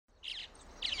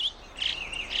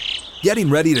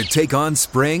Getting ready to take on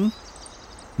spring?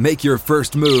 Make your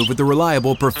first move with the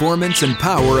reliable performance and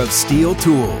power of Steel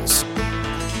tools.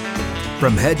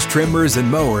 From hedge trimmers and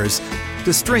mowers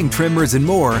to string trimmers and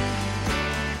more,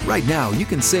 right now you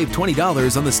can save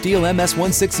 $20 on the Steel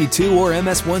MS-162 or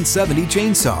MS-170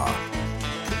 chainsaw.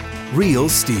 Real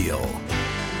Steel.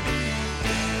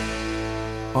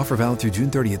 Offer valid through June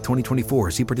 30th,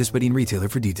 2024. See participating retailer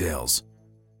for details.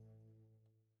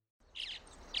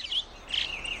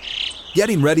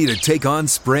 Getting ready to take on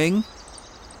spring?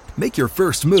 Make your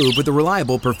first move with the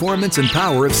reliable performance and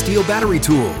power of Steel battery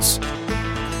tools.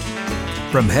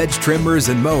 From hedge trimmers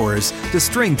and mowers to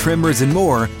string trimmers and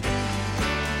more,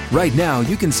 right now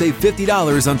you can save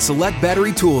 $50 on select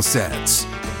battery tool sets.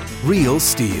 Real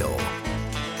Steel.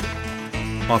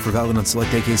 Offer valid on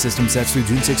select AK system sets through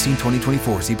June 16,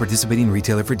 2024. See participating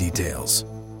retailer for details.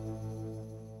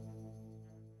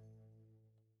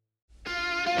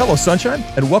 Hello, Sunshine,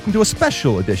 and welcome to a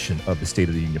special edition of the State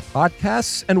of the Union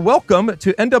podcast. And welcome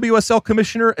to NWSL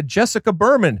Commissioner Jessica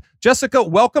Berman. Jessica,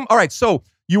 welcome. All right, so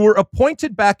you were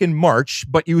appointed back in March,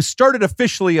 but you started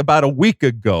officially about a week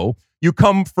ago. You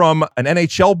come from an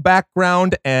NHL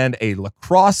background and a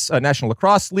National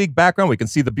Lacrosse League background. We can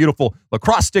see the beautiful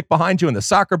lacrosse stick behind you and the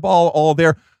soccer ball all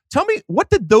there. Tell me,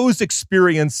 what did those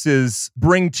experiences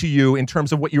bring to you in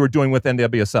terms of what you were doing with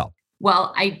NWSL?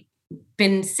 Well, I've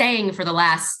been saying for the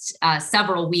last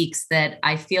several weeks that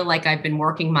I feel like I've been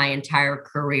working my entire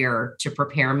career to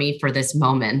prepare me for this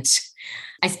moment.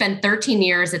 I spent 13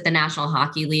 years at the National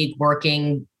Hockey League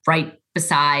working right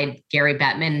beside Gary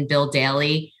Bettman and Bill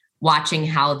Daly, watching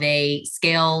how they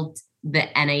scaled the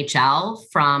NHL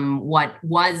from what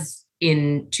was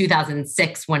in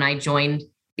 2006 when I joined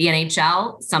the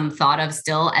NHL, some thought of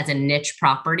still as a niche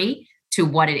property, to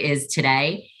what it is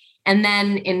today. And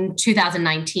then in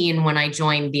 2019, when I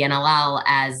joined the NLL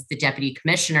as the deputy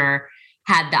commissioner,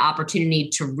 had the opportunity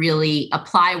to really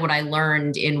apply what I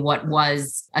learned in what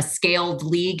was a scaled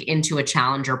league into a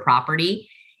challenger property.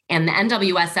 And the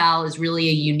NWSL is really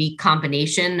a unique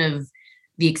combination of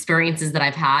the experiences that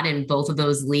I've had in both of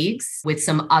those leagues, with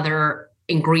some other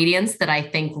ingredients that I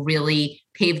think really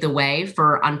paved the way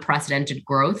for unprecedented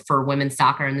growth for women's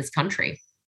soccer in this country.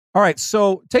 All right,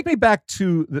 so take me back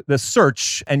to the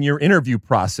search and your interview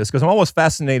process, because I'm always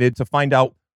fascinated to find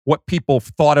out what people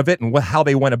thought of it and how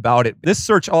they went about it. This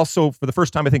search also, for the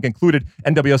first time, I think, included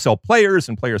NWSL players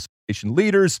and player association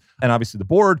leaders, and obviously the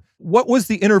board. What was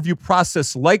the interview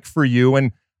process like for you?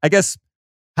 And I guess,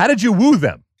 how did you woo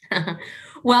them?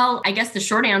 Well, I guess the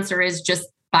short answer is just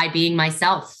by being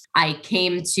myself. I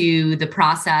came to the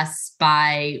process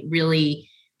by really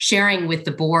sharing with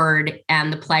the board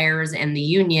and the players and the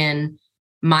union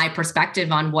my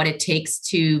perspective on what it takes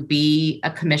to be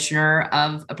a commissioner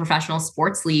of a professional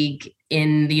sports league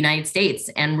in the United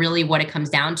States. And really what it comes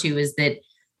down to is that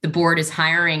the board is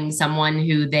hiring someone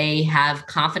who they have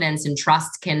confidence and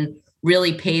trust can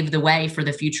really pave the way for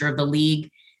the future of the league,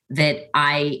 that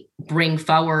I bring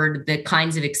forward the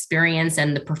kinds of experience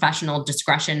and the professional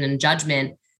discretion and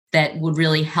judgment that would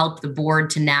really help the board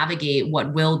to navigate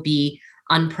what will be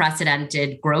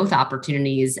unprecedented growth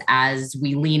opportunities as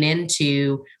we lean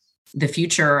into the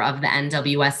future of the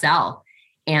NWSL.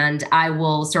 And I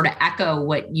will sort of echo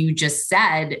what you just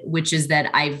said, which is that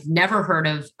I've never heard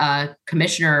of a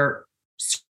commissioner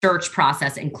search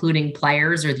process, including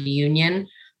players or the union.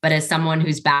 But as someone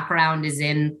whose background is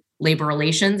in labor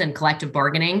relations and collective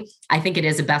bargaining, I think it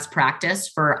is a best practice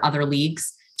for other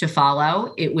leagues to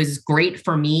follow. It was great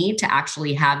for me to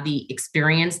actually have the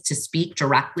experience to speak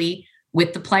directly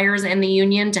with the players and the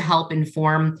union to help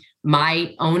inform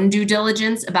my own due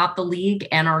diligence about the league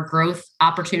and our growth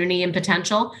opportunity and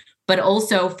potential, but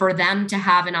also for them to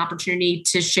have an opportunity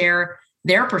to share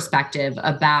their perspective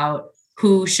about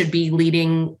who should be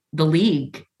leading the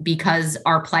league, because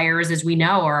our players, as we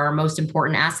know, are our most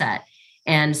important asset.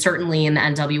 And certainly in the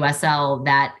NWSL,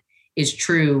 that is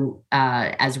true,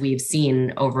 as we've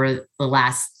seen over the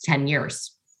last 10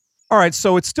 years. All right,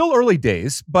 so it's still early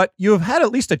days, but you have had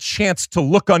at least a chance to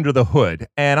look under the hood.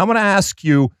 And I'm going to ask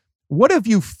you, what have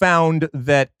you found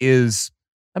that is,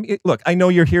 I mean, look, I know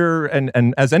you're here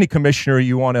and as any commissioner,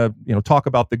 you want to, talk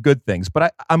about the good things,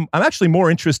 but I'm actually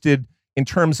more interested in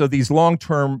terms of these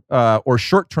long-term or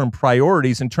short-term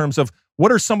priorities in terms of what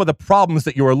are some of the problems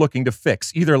that you are looking to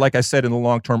fix, either, like I said, in the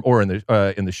long term or in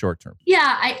the short term?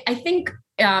 Yeah, I think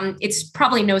it's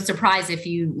probably no surprise if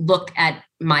you look at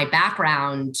my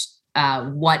background,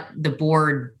 what the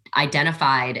board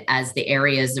identified as the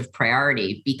areas of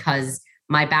priority, because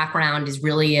my background is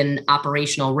really in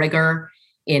operational rigor,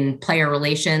 in player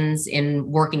relations,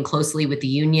 in working closely with the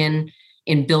union,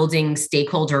 in building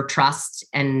stakeholder trust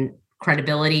and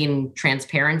credibility and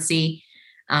transparency.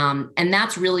 And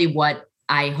that's really what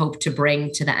I hope to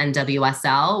bring to the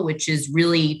NWSL, which is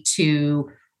really to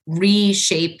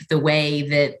reshape the way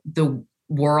that the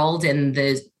world and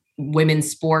the women's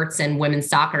sports and women's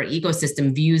soccer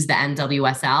ecosystem views the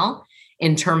NWSL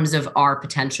in terms of our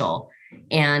potential.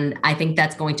 And I think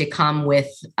that's going to come with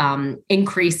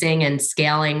increasing and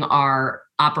scaling our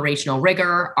operational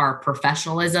rigor, our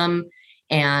professionalism,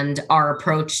 and our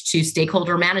approach to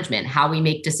stakeholder management, how we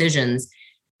make decisions,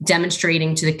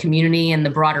 demonstrating to the community and the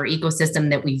broader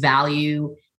ecosystem that we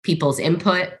value people's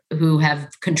input who have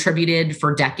contributed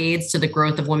for decades to the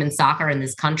growth of women's soccer in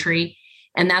this country.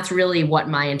 And that's really what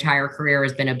my entire career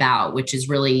has been about, which is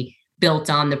really built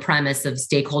on the premise of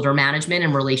stakeholder management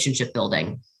and relationship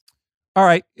building. All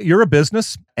right, you're a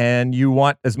business and you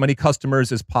want as many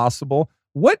customers as possible.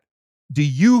 What do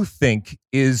you think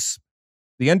is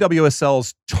the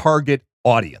NWSL's target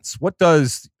audience? What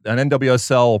does an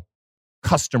NWSL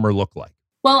customer look like?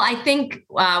 Well, I think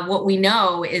what we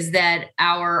know is that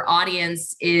our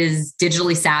audience is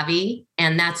digitally savvy,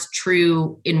 and that's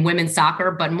true in women's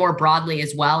soccer, but more broadly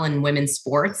as well in women's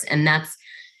sports. And that's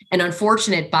an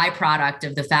unfortunate byproduct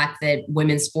of the fact that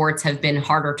women's sports have been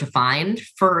harder to find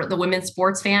for the women's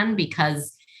sports fan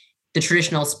because the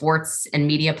traditional sports and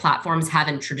media platforms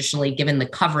haven't traditionally given the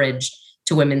coverage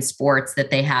to women's sports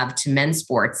that they have to men's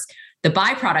sports. The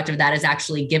byproduct of that has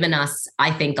actually given us,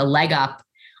 I think, a leg up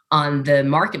on the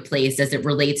marketplace as it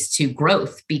relates to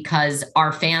growth because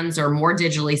our fans are more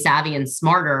digitally savvy and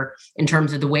smarter in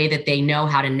terms of the way that they know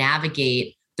how to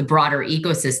navigate the broader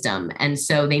ecosystem. And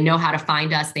so they know how to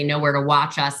find us, they know where to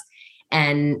watch us.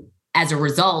 And as a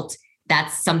result,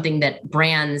 that's something that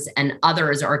brands and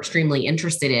others are extremely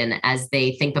interested in as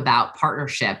they think about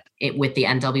partnership with the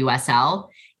NWSL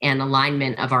and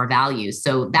alignment of our values.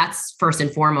 So that's first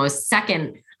and foremost.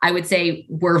 Second, I would say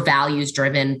we're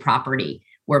values-driven property.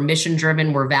 We're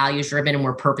mission-driven, we're values-driven, and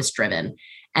we're purpose-driven.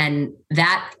 And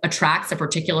that attracts a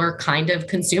particular kind of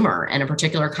consumer and a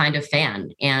particular kind of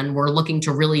fan. And we're looking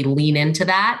to really lean into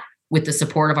that with the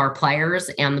support of our players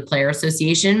and the Player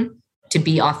Association to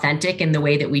be authentic in the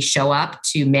way that we show up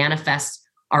to manifest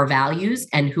our values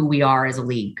and who we are as a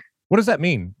league. What does that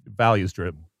mean,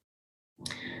 values-driven?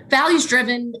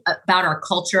 Values-driven about our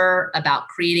culture, about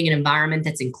creating an environment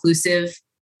that's inclusive,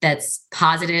 that's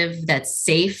positive, that's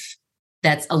safe,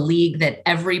 that's a league that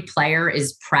every player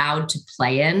is proud to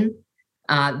play in.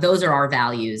 Those are our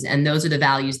values. And those are the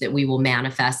values that we will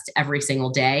manifest every single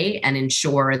day and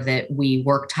ensure that we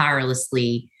work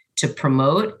tirelessly to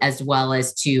promote, as well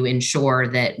as to ensure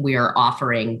that we are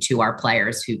offering to our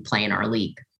players who play in our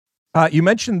league. You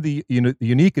mentioned the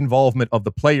unique involvement of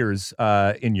the players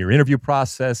in your interview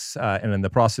process and in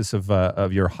the process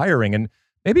of your hiring. And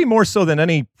maybe more so than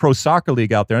any pro soccer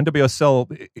league out there,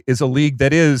 NWSL is a league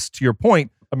that is, to your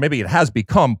point, or maybe it has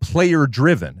become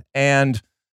player-driven. And,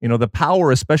 the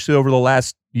power, especially over the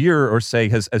last year or say,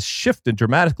 has shifted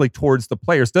dramatically towards the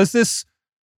players. Does this,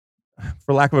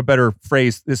 for lack of a better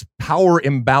phrase, this power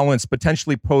imbalance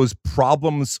potentially pose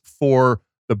problems for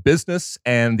the business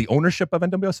and the ownership of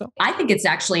NWSL? I think it's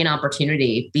actually an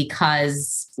opportunity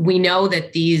because we know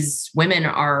that these women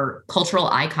are cultural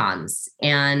icons,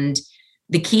 and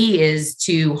the key is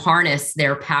to harness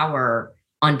their power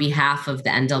on behalf of the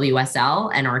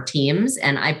NWSL and our teams.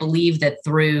 And I believe that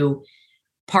through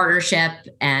partnership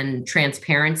and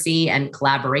transparency and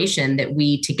collaboration that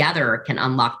we together can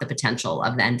unlock the potential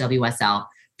of the NWSL.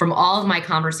 From all of my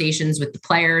conversations with the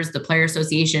players, the Player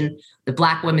Association, the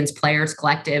Black Women's Players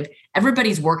Collective,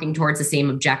 everybody's working towards the same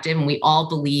objective. And we all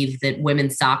believe that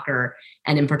women's soccer,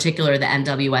 and in particular the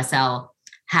NWSL,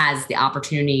 has the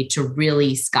opportunity to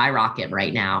really skyrocket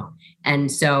right now.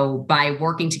 And so by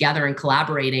working together and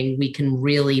collaborating, we can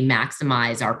really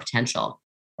maximize our potential.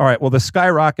 All right. Well, the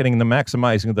skyrocketing and the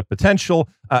maximizing of the potential,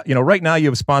 right now you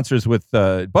have sponsors with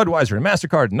Budweiser and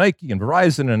MasterCard and Nike and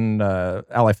Verizon and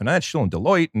Ally Financial and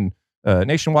Deloitte and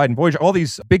Nationwide and Voyager, all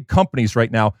these big companies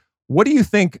right now. What do you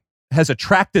think has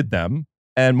attracted them?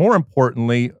 And more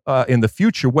importantly, in the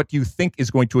future, what do you think is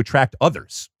going to attract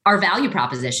others? Our value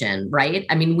proposition, right?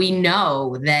 I mean, we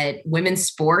know that women's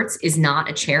sports is not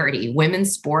a charity.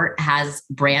 Women's sport has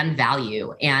brand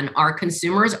value, and our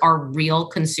consumers are real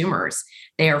consumers.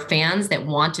 They are fans that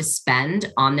want to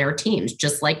spend on their teams,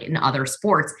 just like in other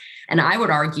sports. And I would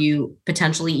argue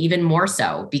potentially even more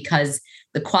so, because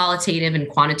the qualitative and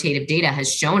quantitative data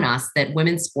has shown us that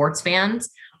women's sports fans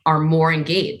are more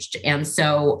engaged. And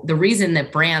so the reason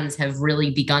that brands have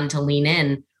really begun to lean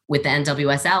in with the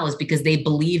NWSL is because they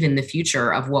believe in the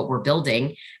future of what we're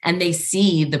building, and they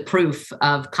see the proof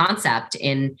of concept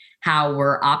in how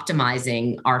we're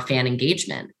optimizing our fan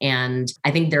engagement. And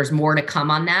I think there's more to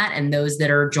come on that. And those that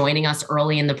are joining us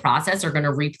early in the process are going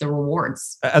to reap the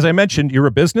rewards. As I mentioned, you're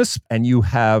a business and you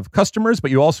have customers, but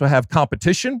you also have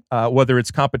competition, whether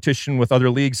it's competition with other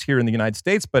leagues here in the United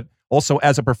States, but also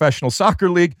as a professional soccer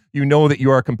league, you know that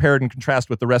you are compared and contrast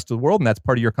with the rest of the world, and that's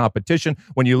part of your competition.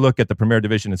 When you look at the Premier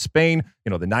Division in Spain, you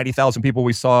know, the 90,000 people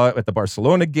we saw at the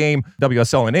Barcelona game,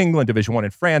 WSL in England, Division 1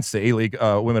 in France, the A-League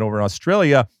women over in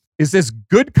Australia. Is this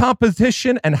good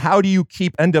competition, and how do you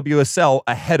keep NWSL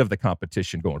ahead of the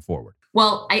competition going forward?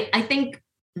 Well, I think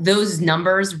those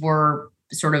numbers were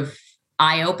sort of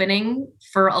eye-opening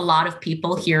for a lot of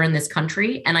people here in this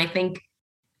country. And I think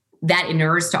that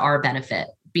inures to our benefit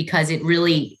because it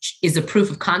really is a proof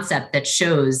of concept that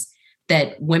shows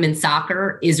that women's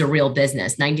soccer is a real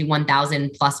business.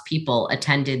 91,000 plus people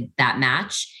attended that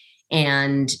match.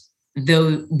 And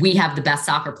though we have the best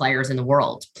soccer players in the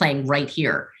world playing right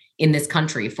here in this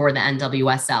country for the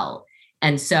NWSL.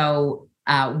 And so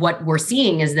what we're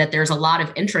seeing is that there's a lot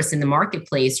of interest in the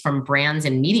marketplace from brands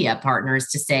and media partners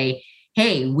to say,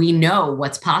 hey, we know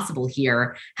what's possible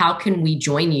here. How can we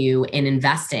join you in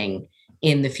investing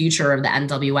in the future of the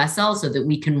NWSL so that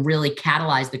we can really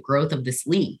catalyze the growth of this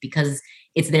league, because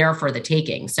it's there for the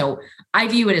taking. So I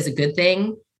view it as a good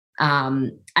thing.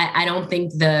 I don't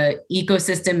think the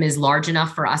ecosystem is large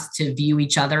enough for us to view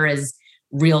each other as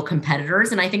real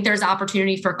competitors. And I think there's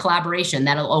opportunity for collaboration.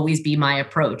 That'll always be my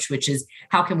approach, which is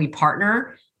how can we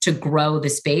partner to grow the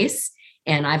space?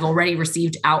 And I've already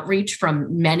received outreach from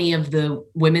many of the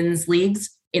women's leagues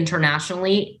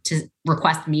internationally to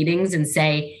request meetings and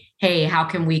say, hey, how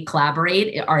can we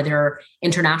collaborate? Are there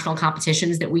international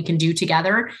competitions that we can do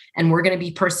together? And we're going to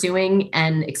be pursuing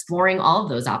and exploring all of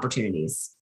those opportunities.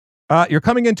 You're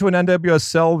coming into an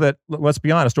NWSL that, let's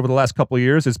be honest, over the last couple of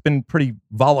years, it's been pretty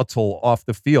volatile off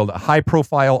the field.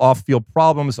 High-profile off-field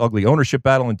problems, ugly ownership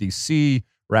battle in D.C.,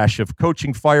 rash of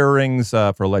coaching firings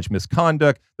for alleged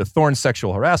misconduct, the Thorne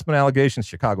sexual harassment allegations,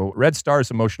 Chicago Red Stars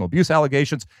emotional abuse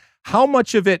allegations. How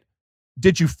much of it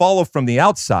did you follow from the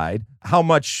outside? How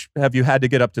much have you had to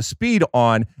get up to speed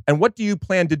on? And what do you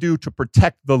plan to do to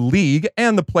protect the league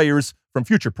and the players from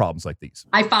future problems like these?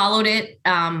 I followed it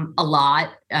a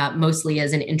lot, mostly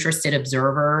as an interested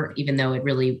observer, even though it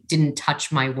really didn't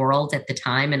touch my world at the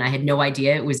time. And I had no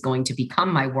idea it was going to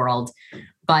become my world.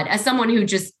 But as someone who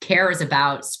just cares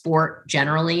about sport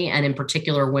generally, and in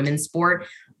particular women's sport,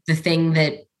 the thing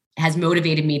that has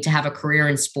motivated me to have a career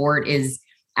in sport is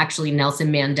actually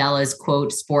Nelson Mandela's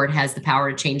quote, "Sport has the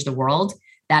power to change the world."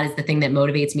 That is the thing that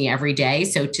motivates me every day.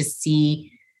 So to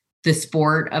see the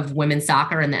sport of women's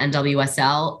soccer and the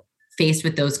NWSL faced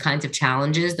with those kinds of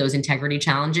challenges, those integrity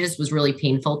challenges, was really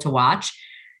painful to watch.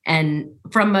 And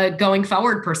from a going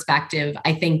forward perspective,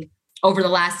 I think over the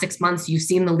last 6 months, you've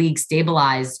seen the league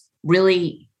stabilize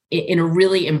really in a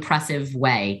really impressive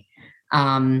way.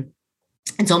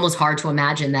 It's almost hard to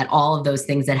imagine that all of those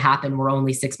things that happened were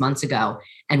only 6 months ago,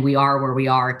 and we are where we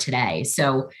are today.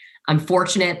 So I'm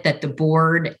fortunate that the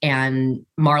board and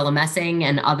Marla Messing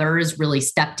and others really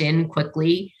stepped in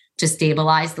quickly to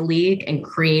stabilize the league and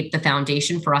create the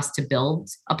foundation for us to build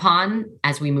upon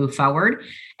as we move forward.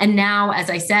 And now, as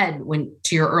I said,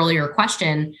 to your earlier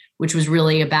question, which was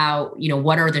really about,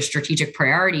 what are the strategic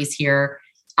priorities here?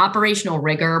 Operational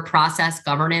rigor, process,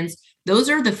 governance, those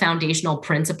are the foundational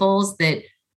principles that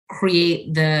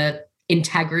create the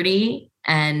integrity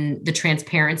and the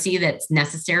transparency that's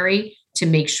necessary to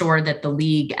make sure that the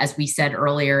league, as we said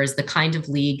earlier, is the kind of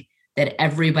league that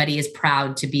everybody is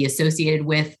proud to be associated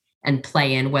with and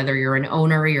play in, whether you're an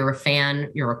owner, you're a fan,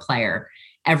 you're a player.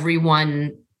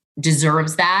 Everyone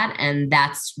deserves that, and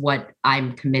that's what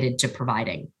I'm committed to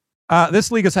providing.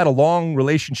 This league has had a long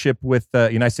relationship with the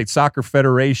United States Soccer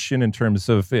Federation in terms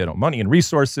of money and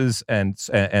resources and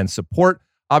support.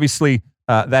 Obviously,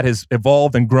 that has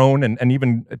evolved and grown, and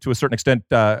even to a certain extent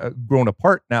grown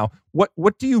apart now.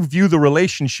 What do you view the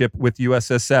relationship with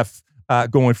USSF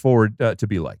going forward to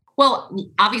be like? Well,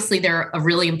 obviously, they're a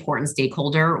really important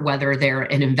stakeholder, whether they're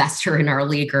an investor in our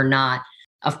league or not.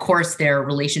 Of course, their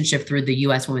relationship through the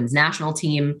U.S. women's national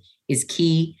team is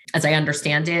key. As I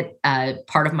understand it,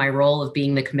 part of my role of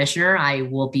being the commissioner, I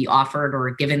will be offered or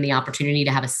given the opportunity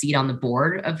to have a seat on the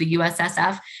board of the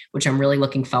USSF, which I'm really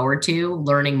looking forward to,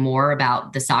 learning more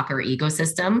about the soccer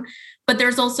ecosystem. But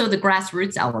there's also the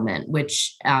grassroots element,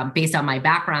 which based on my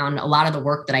background, a lot of the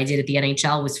work that I did at the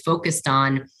NHL was focused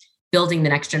on building the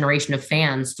next generation of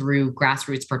fans through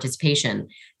grassroots participation.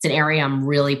 It's an area I'm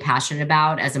really passionate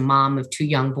about as a mom of two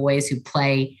young boys who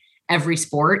play every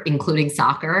sport, including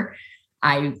soccer.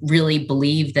 I really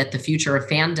believe that the future of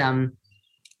fandom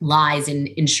lies in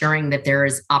ensuring that there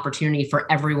is opportunity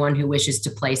for everyone who wishes to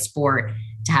play sport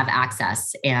to have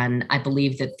access. And I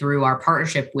believe that through our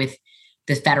partnership with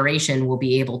the federation, we'll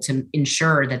be able to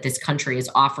ensure that this country is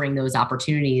offering those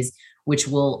opportunities, which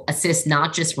will assist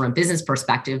not just from a business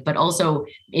perspective, but also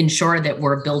ensure that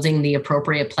we're building the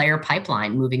appropriate player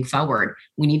pipeline moving forward.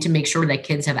 We need to make sure that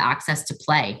kids have access to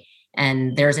play.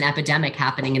 And there's an epidemic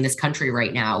happening in this country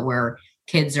right now where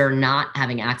kids are not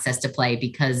having access to play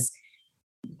because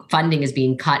funding is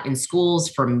being cut in schools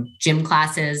from gym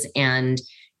classes, and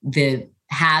the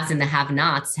haves and the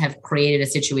have-nots have created a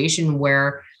situation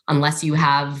where unless you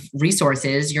have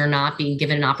resources, you're not being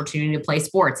given an opportunity to play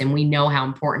sports. And we know how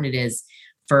important it is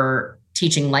for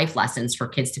teaching life lessons for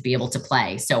kids to be able to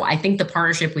play. So I think the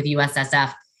partnership with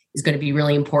USSF is going to be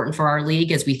really important for our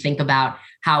league as we think about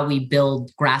how we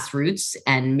build grassroots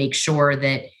and make sure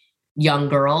that young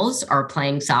girls are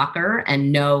playing soccer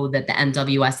and know that the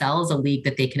NWSL is a league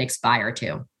that they can aspire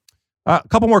to. A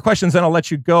couple more questions, then I'll let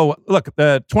you go. Look,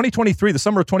 the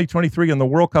summer of 2023 and the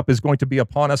World Cup is going to be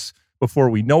upon us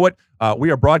before we know it. We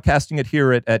are broadcasting it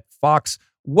here at Fox.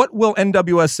 What will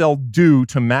NWSL do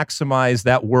to maximize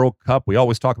that World Cup? We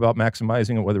always talk about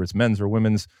maximizing it, whether it's men's or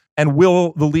women's. And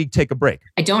will the league take a break?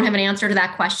 I don't have an answer to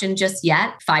that question just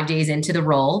yet, 5 days into the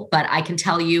role, but I can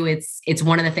tell you it's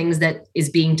one of the things that is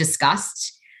being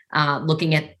discussed,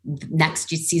 looking at next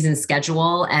season's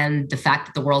schedule and the fact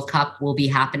that the World Cup will be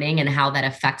happening and how that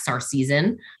affects our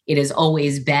season. It has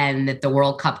always been that the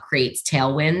World Cup creates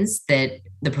tailwinds that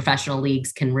the professional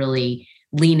leagues can really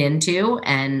lean into.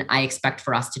 And I expect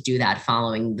for us to do that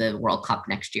following the World Cup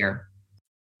next year.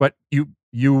 But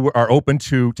you are open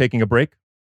to taking a break?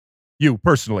 You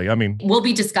personally, I mean. We'll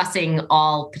be discussing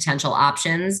all potential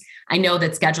options. I know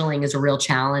that scheduling is a real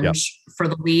challenge for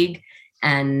the league.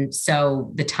 And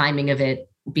so the timing of it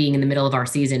being in the middle of our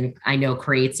season, I know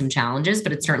creates some challenges,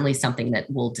 but it's certainly something that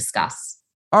we'll discuss.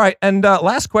 All right. And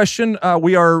last question.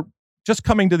 We are just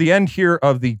coming to the end here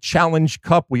of the Challenge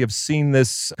Cup. We have seen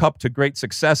this cup to great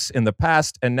success in the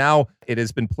past, and now it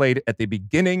has been played at the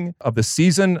beginning of the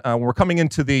season. We're coming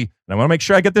into and I want to make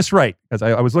sure I get this right, because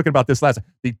I was looking about this the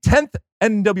 10th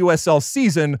NWSL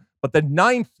season, but the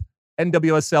 9th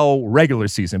NWSL regular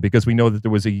season, because we know that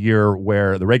there was a year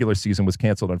where the regular season was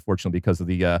canceled, unfortunately, because of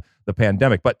the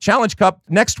pandemic. But Challenge Cup,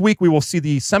 next week we will see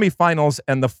the semifinals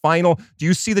and the final. Do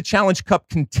you see the Challenge Cup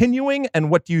continuing?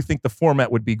 And what do you think the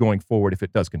format would be going forward if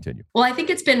it does continue? Well, I think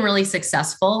it's been really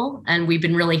successful and we've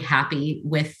been really happy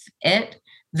with it.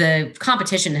 The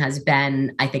competition has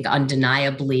been, I think,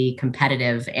 undeniably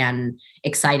competitive and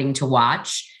exciting to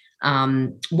watch.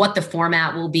 What the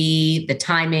format will be, the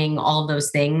timing, all of those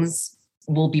things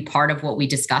will be part of what we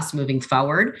discuss moving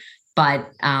forward.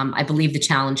 But I believe the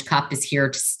Challenge Cup is here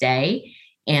to stay.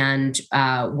 And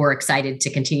we're excited to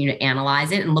continue to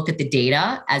analyze it and look at the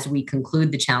data as we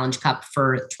conclude the Challenge Cup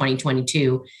for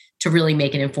 2022 to really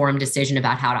make an informed decision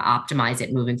about how to optimize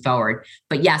it moving forward.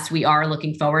 But yes, we are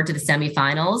looking forward to the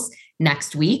semifinals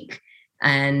next week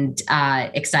and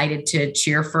excited to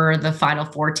cheer for the final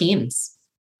four teams.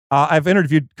 I've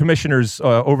interviewed commissioners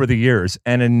over the years,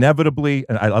 and inevitably,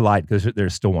 and I lied because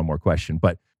there's still one more question,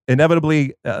 but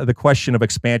inevitably the question of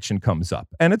expansion comes up.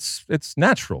 And it's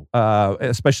natural,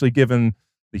 especially given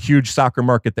the huge soccer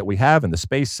market that we have and the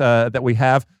space that we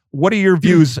have. What are your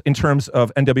views in terms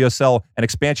of NWSL and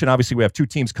expansion? Obviously, we have two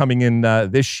teams coming in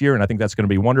this year, and I think that's going to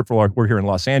be wonderful. We're here in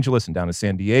Los Angeles and down in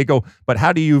San Diego. But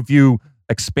how do you view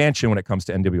expansion when it comes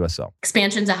to NWSL?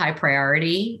 Expansion's a high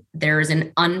priority. There's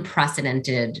an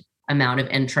unprecedented amount of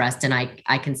interest. And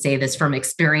I can say this from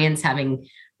experience, having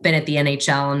been at the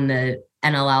NHL and the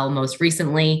NLL most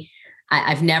recently.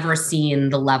 I've never seen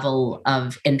the level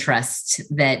of interest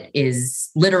that is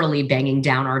literally banging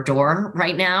down our door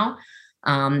right now.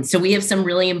 So we have some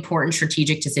really important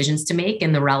strategic decisions to make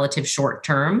in the relative short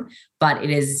term, but it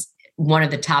is one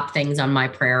of the top things on my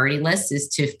priority list is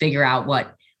to figure out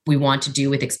what we want to do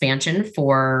with expansion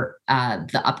for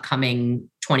the upcoming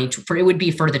it would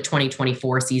be for the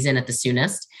 2024 season at the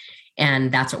soonest.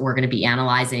 And that's what we're going to be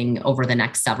analyzing over the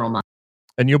next several months.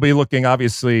 And you'll be looking,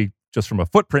 obviously, just from a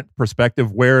footprint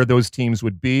perspective, where those teams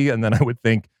would be. And then I would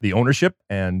think the ownership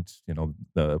and,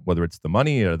 whether it's the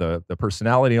money or the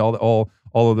personality, all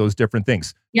of those different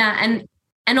things. Yeah.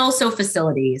 And also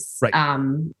facilities, right.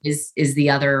 is the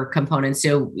other component.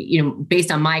 So,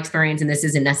 based on my experience, and this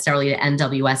isn't necessarily the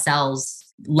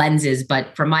NWSL's lenses,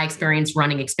 but from my experience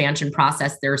running expansion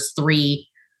process, there's three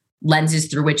lenses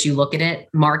through which you look at it: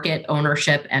 market,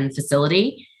 ownership, and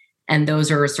facility. And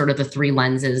those are sort of the three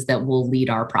lenses that will lead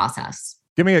our process.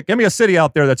 Give me a city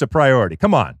out there that's a priority.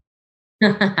 Come on.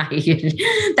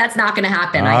 That's not going to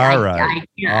happen. I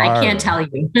can't tell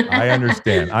you. I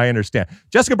understand.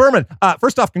 Jessica Berman,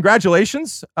 first off,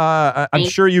 congratulations. I'm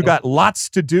sure you got lots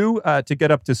to do to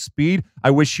get up to speed. I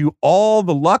wish you all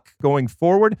the luck going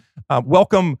forward.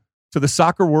 Welcome to the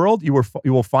soccer world. You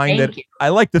will find that I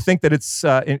like to think that it's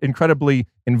incredibly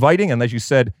inviting and, as you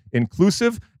said,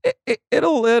 inclusive.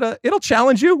 It'll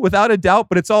challenge you without a doubt,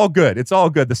 but it's all good. It's all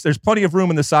good. There's plenty of room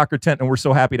in the soccer tent, and we're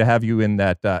so happy to have you in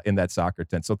that soccer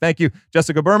tent. So thank you,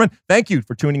 Jessica Berman. Thank you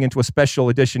for tuning into a special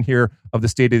edition here of the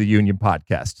State of the Union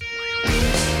podcast.